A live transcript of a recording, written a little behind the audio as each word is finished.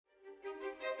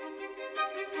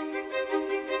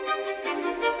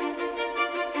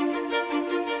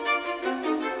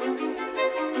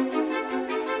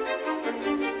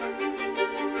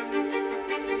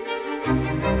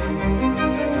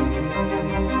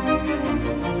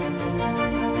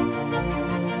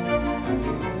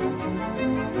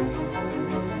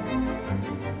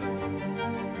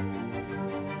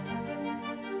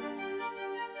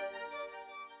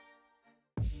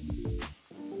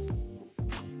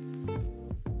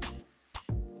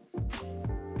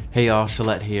Hey y'all,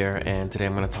 Shalette here, and today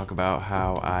I'm going to talk about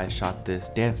how I shot this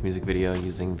dance music video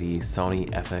using the Sony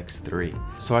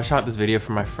Fx3. So I shot this video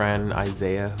for my friend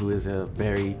Isaiah, who is a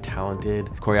very talented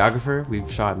choreographer.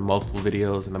 We've shot multiple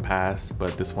videos in the past,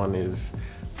 but this one is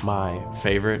my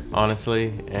favorite,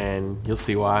 honestly, and you'll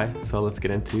see why. So let's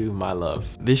get into my love.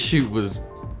 This shoot was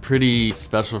pretty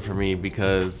special for me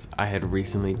because I had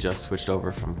recently just switched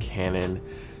over from Canon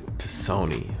to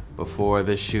Sony. Before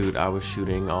this shoot, I was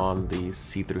shooting on the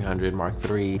C300 Mark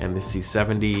III and the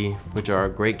C70, which are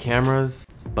great cameras,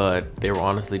 but they were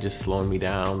honestly just slowing me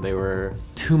down. They were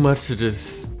too much to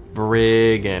just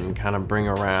rig and kind of bring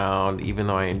around. Even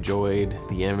though I enjoyed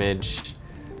the image,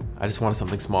 I just wanted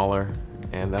something smaller,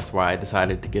 and that's why I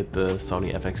decided to get the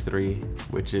Sony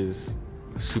Fx3, which is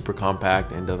super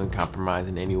compact and doesn't compromise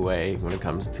in any way when it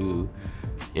comes to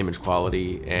image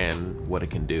quality and what it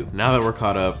can do. Now that we're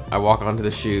caught up, I walk onto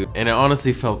the shoot, and it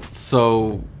honestly felt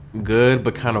so good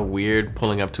but kind of weird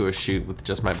pulling up to a shoot with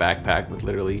just my backpack with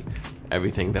literally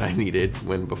everything that I needed,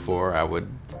 when before I would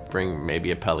bring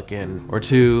maybe a Pelican or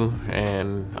two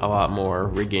and a lot more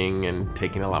rigging and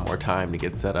taking a lot more time to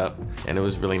get set up. And it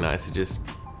was really nice to just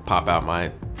pop out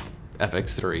my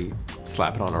Fx3,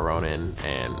 slap it on a Ronin,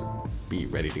 and be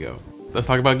ready to go. Let's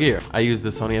talk about gear. I used the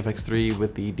Sony Fx3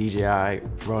 with the DJI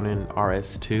Ronin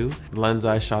RS2. The lens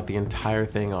I shot the entire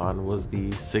thing on was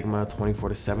the Sigma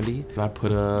 24-70, and I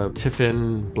put a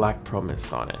Tiffin Black Pro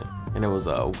Mist on it, and it was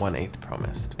a 1/8 Pro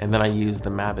Mist. And then I used the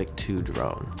Mavic 2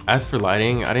 drone. As for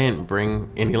lighting, I didn't bring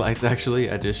any lights actually.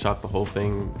 I just shot the whole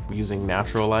thing using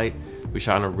natural light. We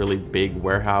shot in a really big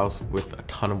warehouse with a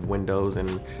ton of windows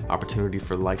and opportunity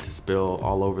for light to spill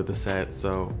all over the set,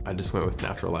 so I just went with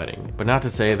natural lighting. But not to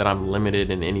say that I'm limited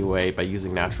in any way by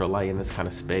using natural light in this kind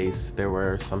of space. There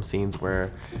were some scenes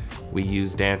where we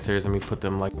used dancers and we put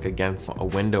them like against a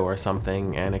window or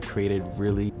something, and it created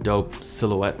really dope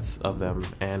silhouettes of them.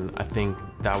 And I think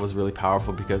that was really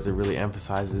powerful because it really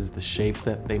emphasizes the shape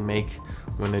that they make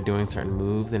when they're doing certain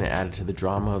moves, and it added to the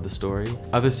drama of the story.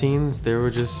 Other scenes, there were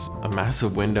just a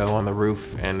massive window on the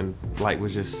roof and light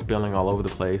was just spilling all over the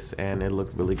place, and it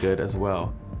looked really good as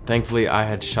well. Thankfully, I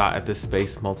had shot at this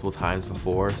space multiple times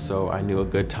before, so I knew a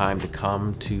good time to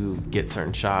come to get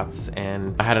certain shots,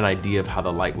 and I had an idea of how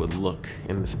the light would look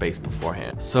in the space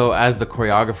beforehand. So as the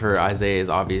choreographer, Isaiah is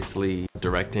obviously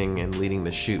directing and leading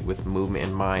the shoot with movement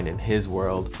in mind in his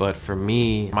world, but for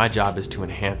me, my job is to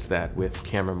enhance that with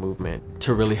camera movement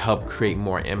to really help create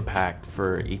more impact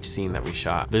for each scene that we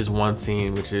shot. There's one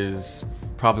scene which is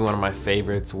probably one of my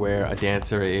favorites, where a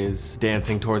dancer is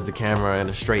dancing towards the camera in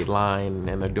a straight line,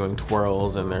 and they're doing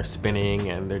twirls and they're spinning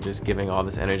and they're just giving all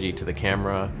this energy to the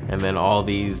camera, and then all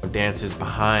these dancers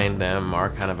behind them are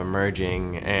kind of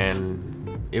emerging,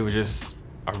 and it was just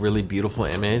a really beautiful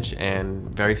image and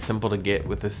very simple to get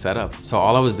with this setup. So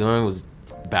all I was doing was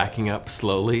backing up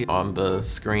slowly. On the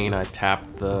screen, I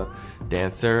tapped the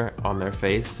dancer on their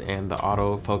face and the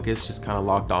autofocus just kind of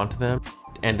locked onto them.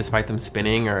 And despite them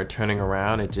spinning or turning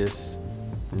around, it just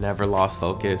never lost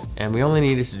focus. And we only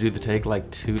needed to do the take like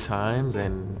 2 times,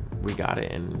 and we got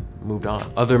it and moved on.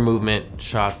 Other movement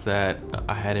shots that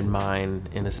I had in mind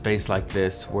in a space like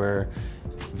this were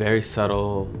very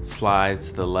subtle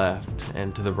slides to the left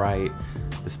and to the right.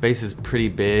 The space is pretty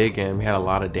big and we had a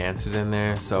lot of dancers in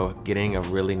there, so getting a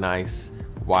really nice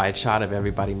wide shot of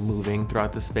everybody moving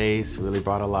throughout the space really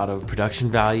brought a lot of production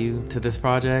value to this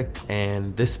project.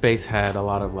 And this space had a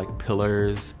lot of like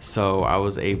pillars, so I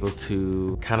was able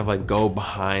to kind of like go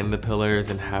behind the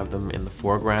pillars and have them in the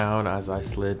foreground as I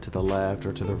slid to the left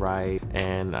or to the right,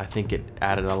 and I think it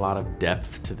added a lot of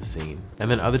depth to the scene. And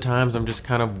then other times I'm just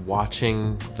kind of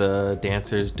watching the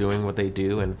dancers doing what they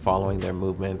do and following their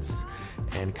movements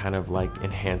and kind of like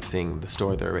enhancing the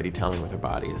story they're already telling with their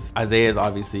bodies. Isaiah is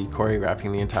obviously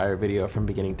choreographing the entire video from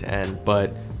beginning to end,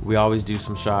 but we always do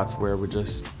some shots where we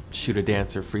just shoot a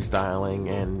dancer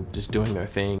freestyling and just doing their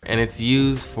thing. And it's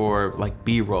used for like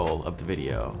B-roll of the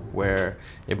video, where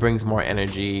it brings more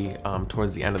energy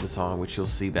towards the end of the song, which you'll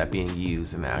see that being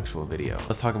used in the actual video.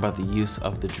 Let's talk about the use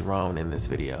of the drone in this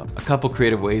video. A couple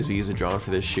creative ways we use a drone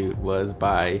for this shoot was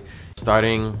by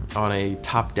starting on a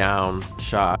top-down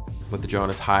shot with the drone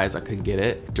as high as I could get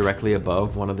it, directly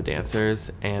above one of the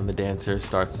dancers, and the dancer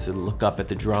starts to look up at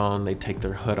the drone, they take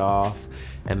their hood off,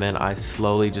 and then I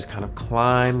slowly just kind of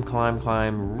climb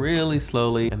really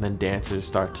slowly, and then dancers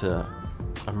start to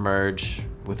emerge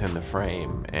within the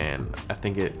frame. And I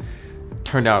think it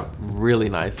turned out really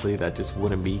nicely. That just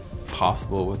wouldn't be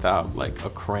possible without like a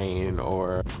crane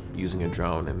or using a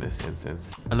drone in this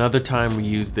instance. Another time we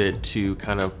used it to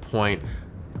kind of point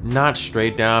not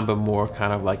straight down, but more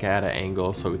kind of like at an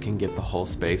angle so we can get the whole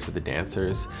space with the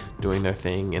dancers doing their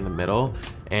thing in the middle.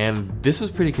 And this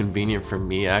was pretty convenient for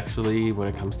me actually when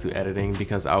it comes to editing,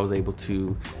 because I was able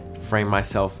to frame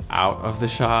myself out of the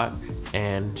shot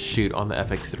and shoot on the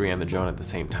Fx3 and the drone at the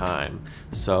same time.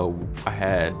 So I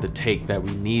had the take that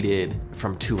we needed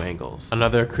from 2 angles.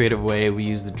 Another creative way we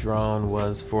used the drone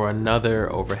was for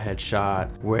another overhead shot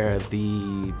where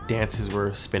the dancers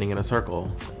were spinning in a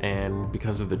circle, and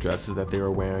because of the dresses that they were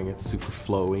wearing, it's super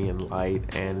flowy and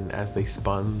light, and as they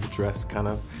spun, the dress kind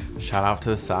of shot out to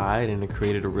the side and it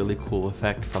created a really cool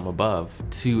effect from above.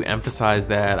 To emphasize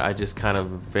that, I just kind of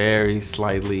very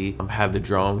slightly had the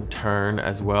drone turn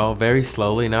as well, very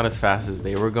slowly, not as fast as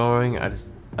they were going.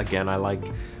 Again, I like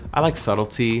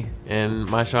subtlety in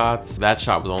my shots. That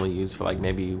shot was only used for like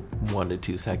maybe 1 to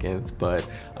 2 seconds, but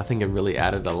I think it really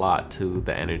added a lot to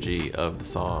the energy of the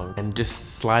song. And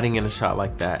just sliding in a shot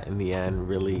like that in the end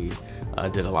really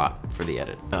did a lot for the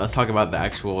edit. Now let's talk about the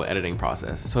actual editing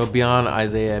process. So beyond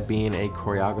Isaiah being a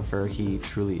choreographer, he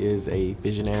truly is a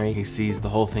visionary. He sees the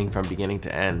whole thing from beginning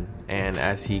to end. And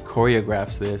as he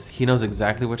choreographs this, he knows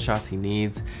exactly what shots he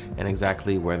needs and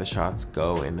exactly where the shots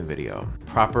go in the video.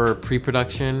 Proper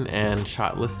pre-production and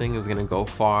shot listing is gonna go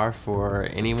far for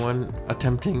anyone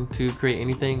attempting to create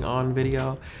anything on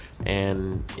video,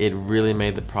 and it really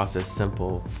made the process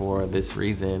simple for this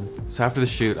reason. So after the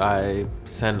shoot, I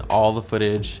sent all the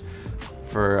footage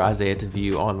for Isaiah to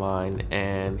view online,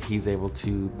 and he's able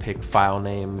to pick file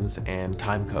names and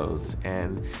time codes,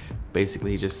 and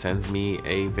basically he just sends me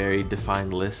a very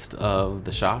defined list of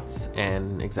the shots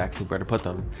and exactly where to put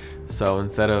them. So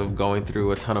instead of going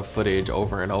through a ton of footage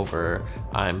over and over,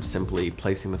 I'm simply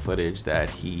placing the footage that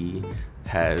he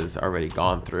has already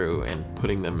gone through and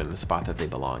putting them in the spot that they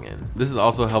belong in. This is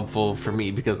also helpful for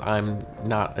me because I'm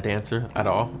not a dancer at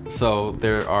all. So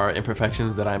there are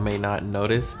imperfections that I may not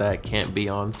notice that can't be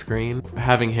on screen.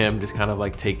 Having him just kind of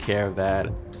like take care of that,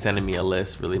 sending me a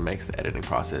list, really makes the editing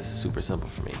process super simple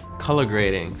for me. Color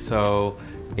grading. So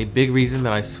a big reason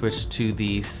that I switched to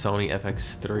the Sony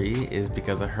Fx3 is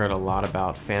because I heard a lot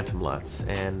about phantom LUTs,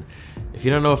 and if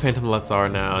you don't know what phantom LUTs are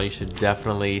now, you should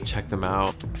definitely check them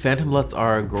out. Phantom LUTs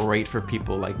are great for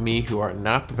people like me who are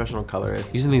not professional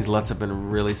colorists. Using these LUTs have been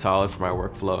really solid for my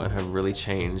workflow and have really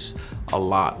changed a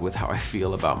lot with how I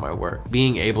feel about my work.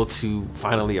 Being able to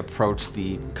finally approach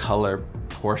the color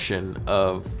portion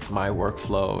of my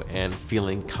workflow and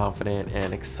feeling confident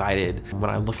and excited when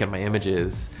I look at my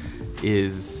images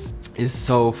is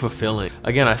so fulfilling.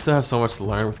 Again, I still have so much to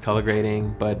learn with color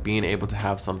grading, but being able to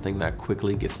have something that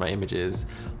quickly gets my images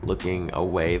looking a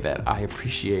way that I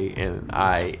appreciate and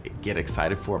I get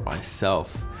excited for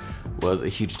myself was a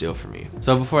huge deal for me.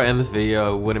 So before I end this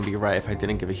video, it wouldn't be right if I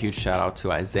didn't give a huge shout out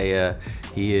to Isaiah.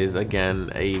 He is,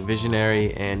 again, a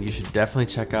visionary, and you should definitely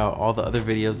check out all the other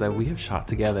videos that we have shot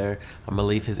together. I'm gonna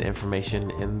leave his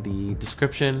information in the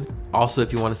description. Also,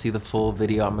 if you wanna see the full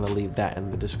video, I'm gonna leave that in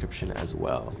the description as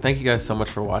well. Thank you guys so much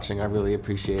for watching. I really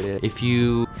appreciate it. If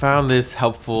you found this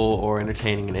helpful or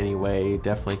entertaining in any way,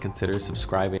 definitely consider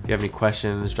subscribing. If you have any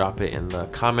questions, drop it in the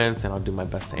comments and I'll do my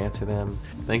best to answer them.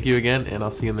 Thank you again, and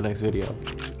I'll see you in the next video.